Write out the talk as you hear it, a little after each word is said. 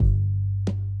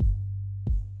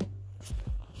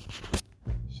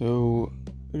So,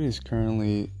 it is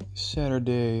currently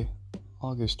Saturday,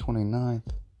 August 29th.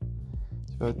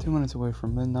 It's about 2 minutes away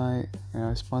from midnight, and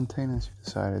I spontaneously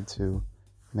decided to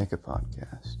make a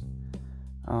podcast.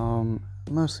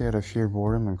 Mostly out of sheer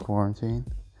boredom and quarantine.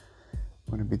 I'm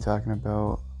going to be talking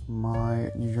about my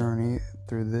journey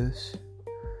through this.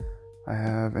 I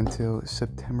have until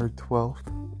September 12th,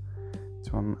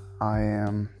 so I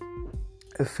am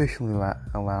officially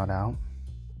allowed out.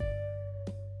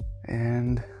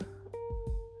 And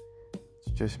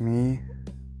it's just me,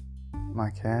 my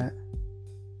cat,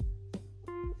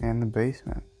 and the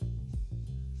basement.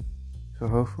 So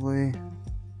hopefully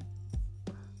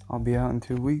I'll be out in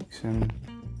 2 weeks and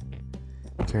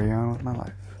carry on with my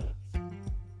life.